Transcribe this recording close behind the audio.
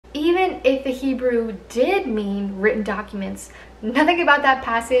even if the Hebrew did mean written documents, nothing about that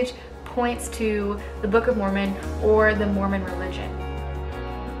passage points to the Book of Mormon or the Mormon religion.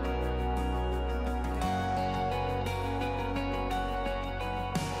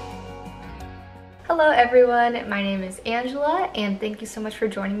 Hello everyone, my name is Angela and thank you so much for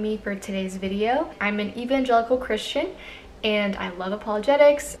joining me for today's video. I'm an evangelical Christian and I love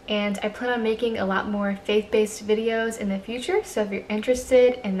apologetics, and I plan on making a lot more faith-based videos in the future, so if you're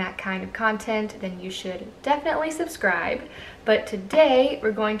interested in that kind of content then you should definitely subscribe. But today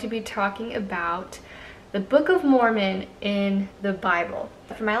we're going to be talking about the Book of Mormon in the Bible.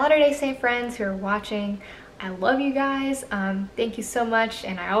 For my Latter-day Saint friends who are watching, I love you guys. Thank you so much,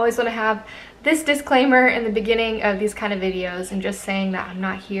 and I always want to have this disclaimer in the beginning of these kind of videos and just saying that I'm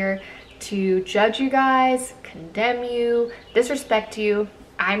not here to judge you guys, condemn you, disrespect you.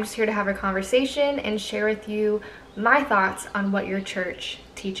 I'm just here to have a conversation and share with you my thoughts on what your church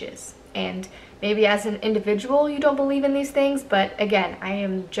teaches. And maybe as an individual you don't believe in these things, but again, I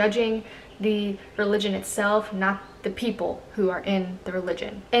am judging the religion itself, not the people who are in the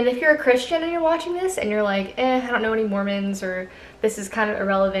religion. And if you're a Christian and you're watching this and you're like, I don't know any Mormons, or this is kind of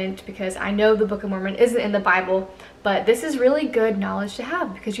irrelevant because I know the Book of Mormon isn't in the Bible, but this is really good knowledge to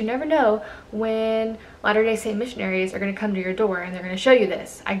have because you never know when Latter-day Saint missionaries are going to come to your door and they're going to show you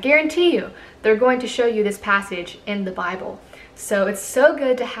this. I guarantee you they're going to show you this passage in the Bible. So it's so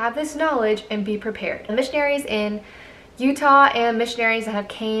good to have this knowledge and be prepared. The missionaries in Utah and missionaries that have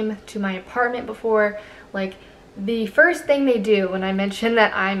came to my apartment before, like, the first thing they do when I mention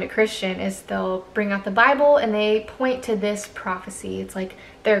that I'm a Christian is they'll bring out the Bible and they point to this prophecy. It's like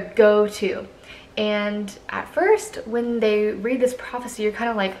their go-to. And at first, when they read this prophecy, you're kind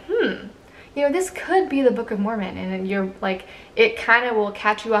of like, you know, this could be the Book of Mormon. And then you're like, it kind of will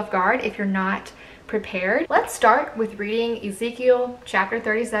catch you off guard if you're not prepared. Let's start with reading Ezekiel chapter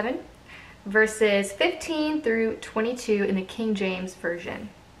 37, verses 15 through 22 in the King James Version.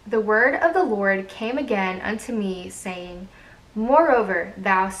 The word of the Lord came again unto me, saying, Moreover,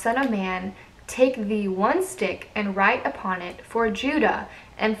 thou son of man, take thee one stick, and write upon it for Judah,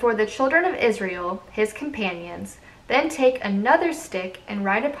 and for the children of Israel, his companions. Then take another stick, and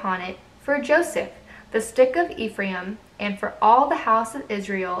write upon it for Joseph, the stick of Ephraim, and for all the house of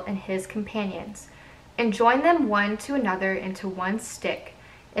Israel and his companions. And join them one to another into one stick,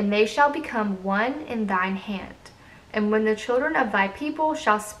 and they shall become one in thine hand. And when the children of thy people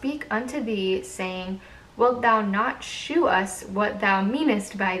shall speak unto thee, saying, Wilt thou not shew us what thou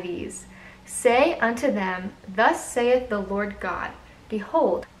meanest by these? Say unto them, Thus saith the Lord God,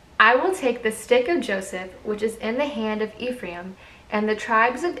 Behold, I will take the stick of Joseph, which is in the hand of Ephraim, and the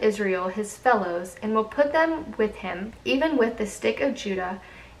tribes of Israel his fellows, and will put them with him, even with the stick of Judah,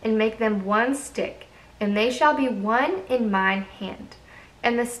 and make them one stick, and they shall be one in mine hand.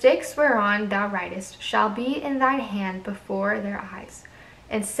 And the sticks whereon thou writest shall be in thine hand before their eyes.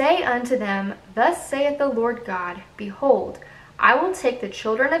 And say unto them, Thus saith the Lord God, Behold, I will take the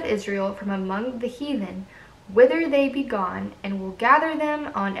children of Israel from among the heathen, whither they be gone, and will gather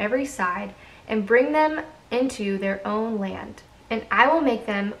them on every side, and bring them into their own land. And I will make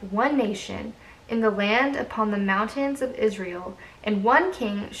them one nation in the land upon the mountains of Israel, and one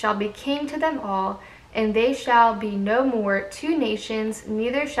king shall be king to them all, and they shall be no more two nations,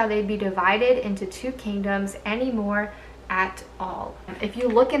 neither shall they be divided into two kingdoms any more at all. If you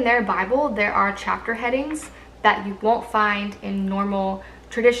look in their Bible, there are chapter headings that you won't find in normal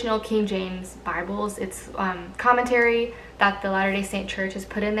traditional King James Bibles. It's commentary that the Latter-day Saint Church has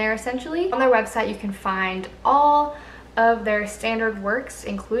put in there essentially. On their website you can find all of their standard works,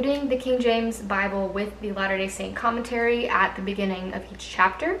 including the King James Bible with the Latter-day Saint commentary at the beginning of each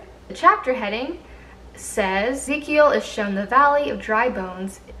chapter. The chapter heading says, Ezekiel is shown the valley of dry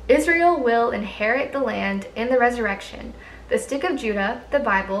bones. Israel will inherit the land in the resurrection. The stick of Judah, the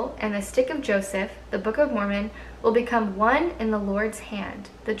Bible, and the stick of Joseph, the Book of Mormon, will become one in the Lord's hand.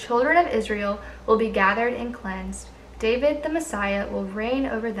 The children of Israel will be gathered and cleansed. David, the Messiah, will reign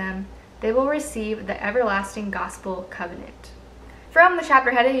over them. They will receive the everlasting gospel covenant. From the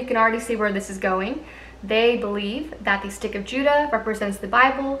chapter heading, you can already see where this is going. They believe that the stick of Judah represents the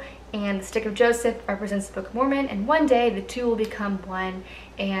Bible and the stick of Joseph represents the Book of Mormon, and one day the two will become one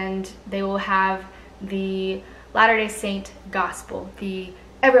and they will have the Latter-day Saint gospel, the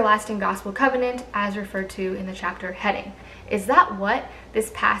everlasting gospel covenant as referred to in the chapter heading. Is that what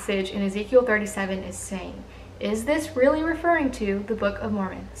this passage in Ezekiel 37 is saying? Is this really referring to the Book of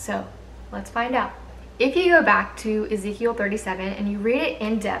Mormon? So let's find out. If you go back to Ezekiel 37 and you read it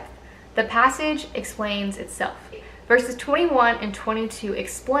in depth, the passage explains itself. Verses 21 and 22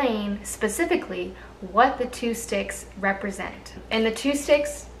 explain specifically what the two sticks represent. And the two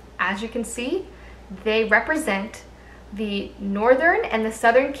sticks as you can see, they represent the northern and the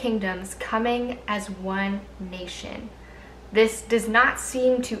southern kingdoms coming as one nation. This does not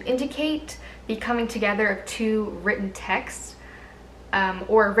seem to indicate the coming together of two written texts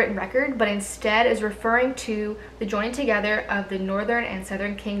or a written record, but instead is referring to the joining together of the northern and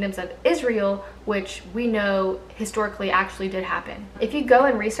southern kingdoms of Israel, which we know historically actually did happen. If you go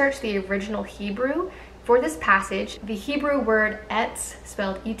and research the original Hebrew for this passage, the Hebrew word etz,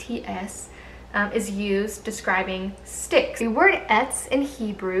 spelled E-T-S, is used describing sticks. The word etz in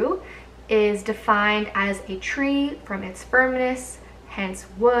Hebrew is defined as a tree from its firmness, hence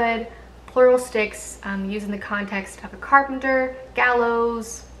wood, plural sticks used in the context of a carpenter,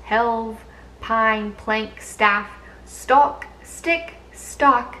 gallows, helve, pine, plank, staff, stalk, stick,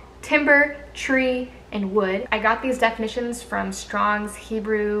 stock, timber, tree, and wood. I got these definitions from Strong's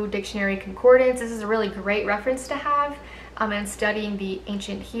Hebrew Dictionary Concordance. This is a really great reference to have in studying the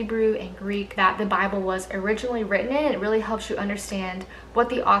ancient Hebrew and Greek that the Bible was originally written in. It really helps you understand what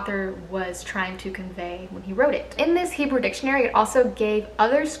the author was trying to convey when he wrote it. In this Hebrew dictionary, it also gave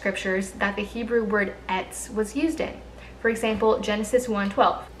other scriptures that the Hebrew word etz was used in. For example, Genesis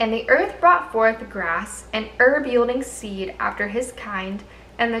 1:12. And the earth brought forth grass, and herb yielding seed after his kind,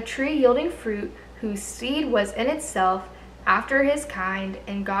 and the tree yielding fruit, whose seed was in itself after his kind,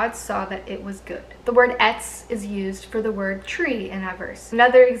 and God saw that it was good. The word etz is used for the word tree in that verse.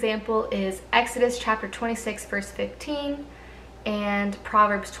 Another example is Exodus chapter 26 verse 15 and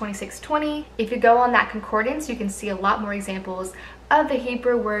Proverbs 26:20. If you go on that concordance, you can see a lot more examples of the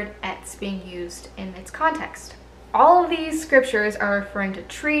Hebrew word etz being used in its context. All of these scriptures are referring to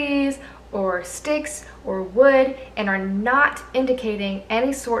trees or sticks or wood and are not indicating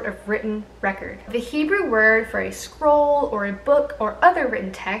any sort of written record. The Hebrew word for a scroll or a book or other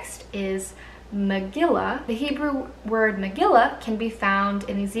written text is megillah. The Hebrew word megillah can be found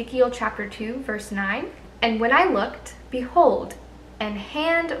in Ezekiel chapter 2 verse 9. And when I looked, behold, an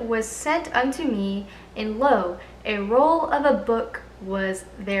hand was sent unto me, and lo, a roll of a book was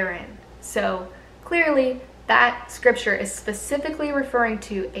therein. So clearly that scripture is specifically referring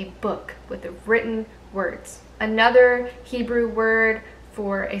to a book with the written words. Another Hebrew word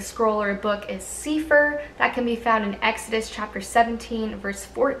for a scroll or a book is cepher. That can be found in Exodus chapter 17 verse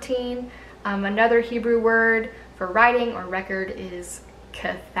 14. Another Hebrew word for writing or record is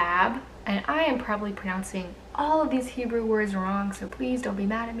kathab. And I am probably pronouncing all of these Hebrew words wrong, so please don't be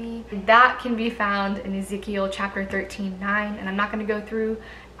mad at me. That can be found in Ezekiel chapter 13:9, and I'm not going to go through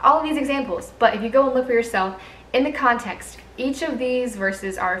all of these examples, but if you go and look for yourself in the context, each of these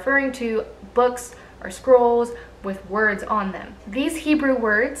verses are referring to books or scrolls with words on them. These Hebrew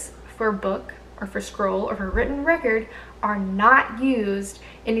words for book or for scroll or for written record are not used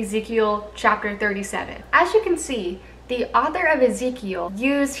in Ezekiel chapter 37. As you can see, the author of Ezekiel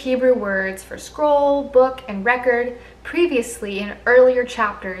used Hebrew words for scroll, book, and record previously in earlier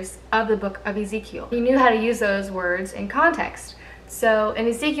chapters of the book of Ezekiel. He knew how to use those words in context. So in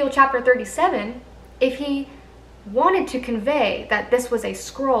Ezekiel chapter 37, if he wanted to convey that this was a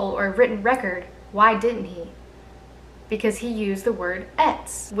scroll or a written record, why didn't he? Because he used the word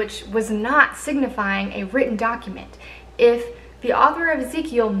etz, which was not signifying a written document. If the author of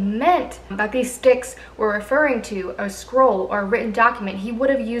Ezekiel meant that these sticks were referring to a scroll or a written document, he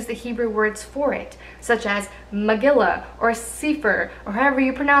would have used the Hebrew words for it, such as megillah or cepher, or however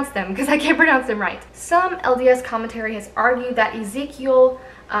you pronounce them, because I can't pronounce them right. Some LDS commentary has argued that Ezekiel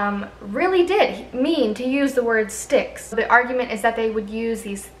really did mean to use the word sticks. The argument is that they would use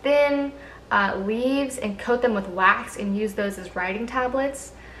these thin leaves and coat them with wax and use those as writing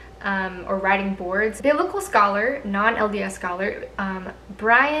tablets. Or writing boards. Biblical scholar, non-LDS scholar,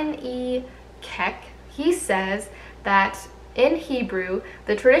 Brian E. Keck, he says that in Hebrew,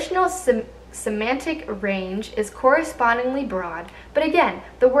 the traditional semantic range is correspondingly broad, but again,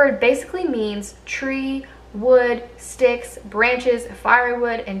 the word basically means tree, wood, sticks, branches,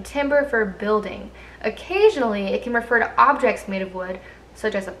 firewood, and timber for building. Occasionally, it can refer to objects made of wood,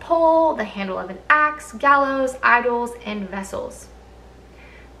 such as a pole, the handle of an axe, gallows, idols, and vessels.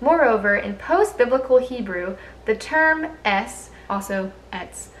 Moreover, in post-biblical Hebrew, the term es, also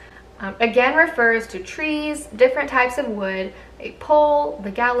etz, again refers to trees, different types of wood, a pole, the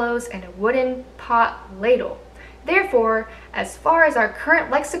gallows, and a wooden pot ladle. Therefore, as far as our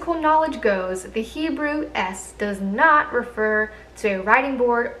current lexical knowledge goes, the Hebrew es does not refer to a writing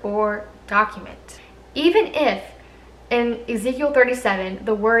board or document. Even if in Ezekiel 37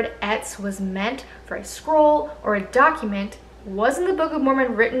 the word etz was meant for a scroll or a document, wasn't the Book of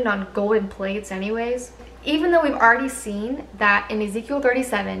Mormon written on golden plates anyways? Even though we've already seen that in Ezekiel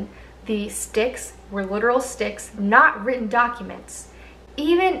 37, the sticks were literal sticks, not written documents,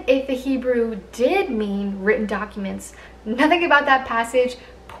 even if the Hebrew did mean written documents, nothing about that passage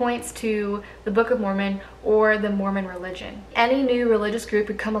points to the Book of Mormon or the Mormon religion. Any new religious group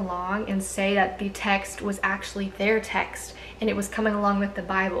would come along and say that the text was actually their text and it was coming along with the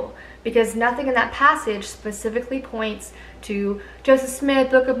Bible, because nothing in that passage specifically points to Joseph Smith,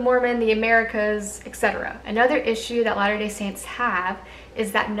 Book of Mormon, the Americas, etc. Another issue that Latter-day Saints have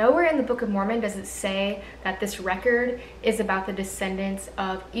is that nowhere in the Book of Mormon does it say that this record is about the descendants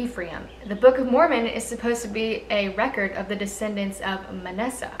of Ephraim. The Book of Mormon is supposed to be a record of the descendants of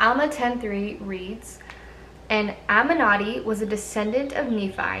Manasseh. Alma 10:3 reads, "And Amminadi was a descendant of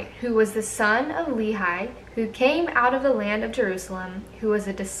Nephi, who was the son of Lehi, who came out of the land of Jerusalem, who was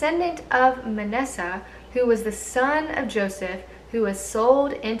a descendant of Manasseh, who was the son of Joseph, who was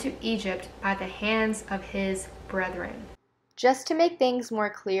sold into Egypt by the hands of his brethren." Just to make things more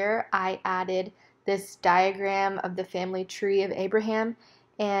clear, I added this diagram of the family tree of Abraham,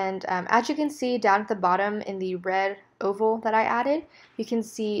 and as you can see down at the bottom in the red oval that I added, you can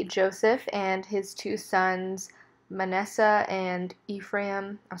see Joseph and his two sons, Manasseh and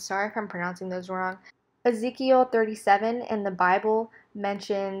Ephraim. I'm sorry if I'm pronouncing those wrong. Ezekiel 37 in the Bible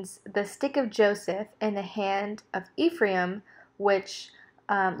mentions the stick of Joseph in the hand of Ephraim, which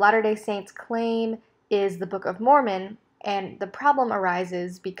Latter-day Saints claim is the Book of Mormon, and the problem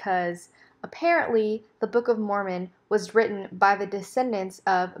arises because apparently the Book of Mormon was written by the descendants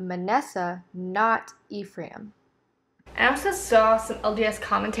of Manasseh, not Ephraim. I also saw some LDS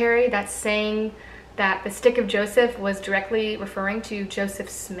commentary that's saying that the stick of Joseph was directly referring to Joseph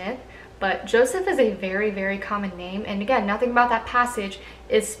Smith, but Joseph is a very, very common name, and again, nothing about that passage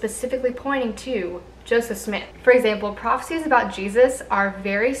is specifically pointing to Joseph Smith. For example, prophecies about Jesus are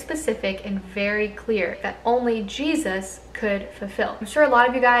very specific and very clear that only Jesus could fulfill. I'm sure a lot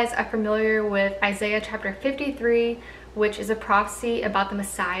of you guys are familiar with Isaiah chapter 53, which is a prophecy about the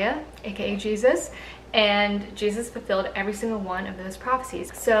Messiah, aka Jesus, and Jesus fulfilled every single one of those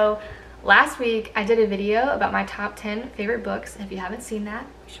prophecies. So last week I did a video about my top 10 favorite books. If you haven't seen that,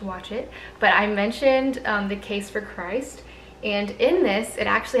 you should watch it. But I mentioned The Case for Christ, and in this it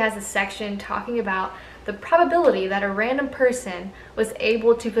actually has a section talking about the probability that a random person was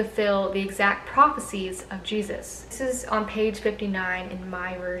able to fulfill the exact prophecies of Jesus. This is on page 59 in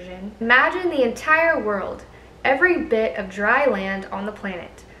my version. Imagine the entire world, every bit of dry land on the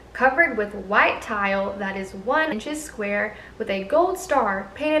planet, covered with white tile that is 1 inch square with a gold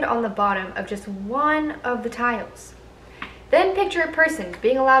star painted on the bottom of just one of the tiles. Then picture a person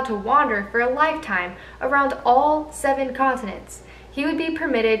being allowed to wander for a lifetime around all 7 continents. He would be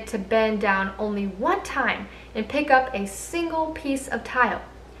permitted to bend down only one time and pick up a single piece of tile.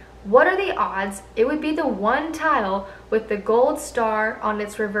 What are the odds it would be the one tile with the gold star on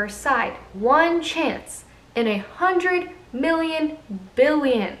its reverse side? One chance in 100 million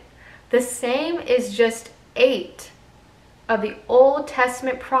billion. The same is just 8 of the Old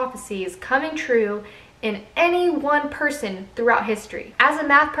Testament prophecies coming true in any one person throughout history. As a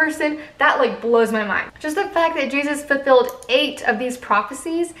math person, that blows my mind. Just the fact that Jesus fulfilled 8 of these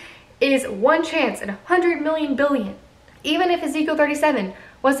prophecies is one chance in 100 million billion. Even if Ezekiel 37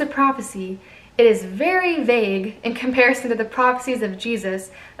 was a prophecy, it is very vague in comparison to the prophecies of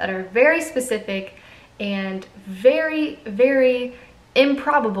Jesus that are very specific and very, very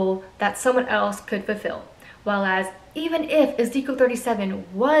improbable that someone else could fulfill. While as even if Ezekiel 37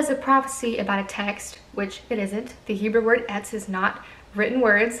 was a prophecy about a text, which it isn't, the Hebrew word etz is not written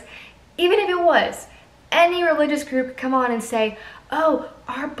words, even if it was, any religious group could come on and say, oh,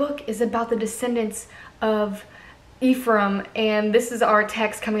 our book is about the descendants of Ephraim and this is our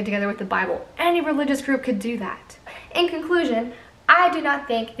text coming together with the Bible. Any religious group could do that. In conclusion, I do not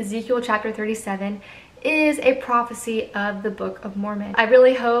think Ezekiel chapter 37 is a prophecy of the Book of Mormon. I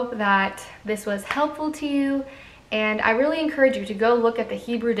really hope that this was helpful to you, and I really encourage you to go look at the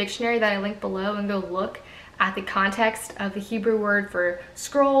Hebrew dictionary that I linked below and go look at the context of the Hebrew word for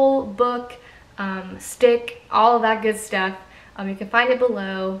scroll, book, stick, all of that good stuff. You can find it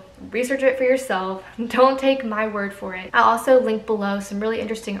below, research it for yourself, don't take my word for it. I'll also link below some really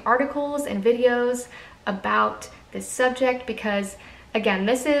interesting articles and videos about this subject because, again,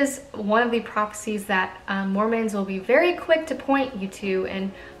 this is one of the prophecies that Mormons will be very quick to point you to,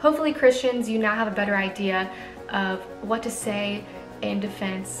 and hopefully Christians, you now have a better idea of what to say in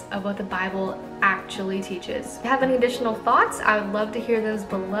defense of what the Bible actually teaches. If you have any additional thoughts, I would love to hear those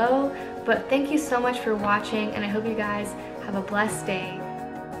below, but thank you so much for watching, and I hope you guys have a blessed day.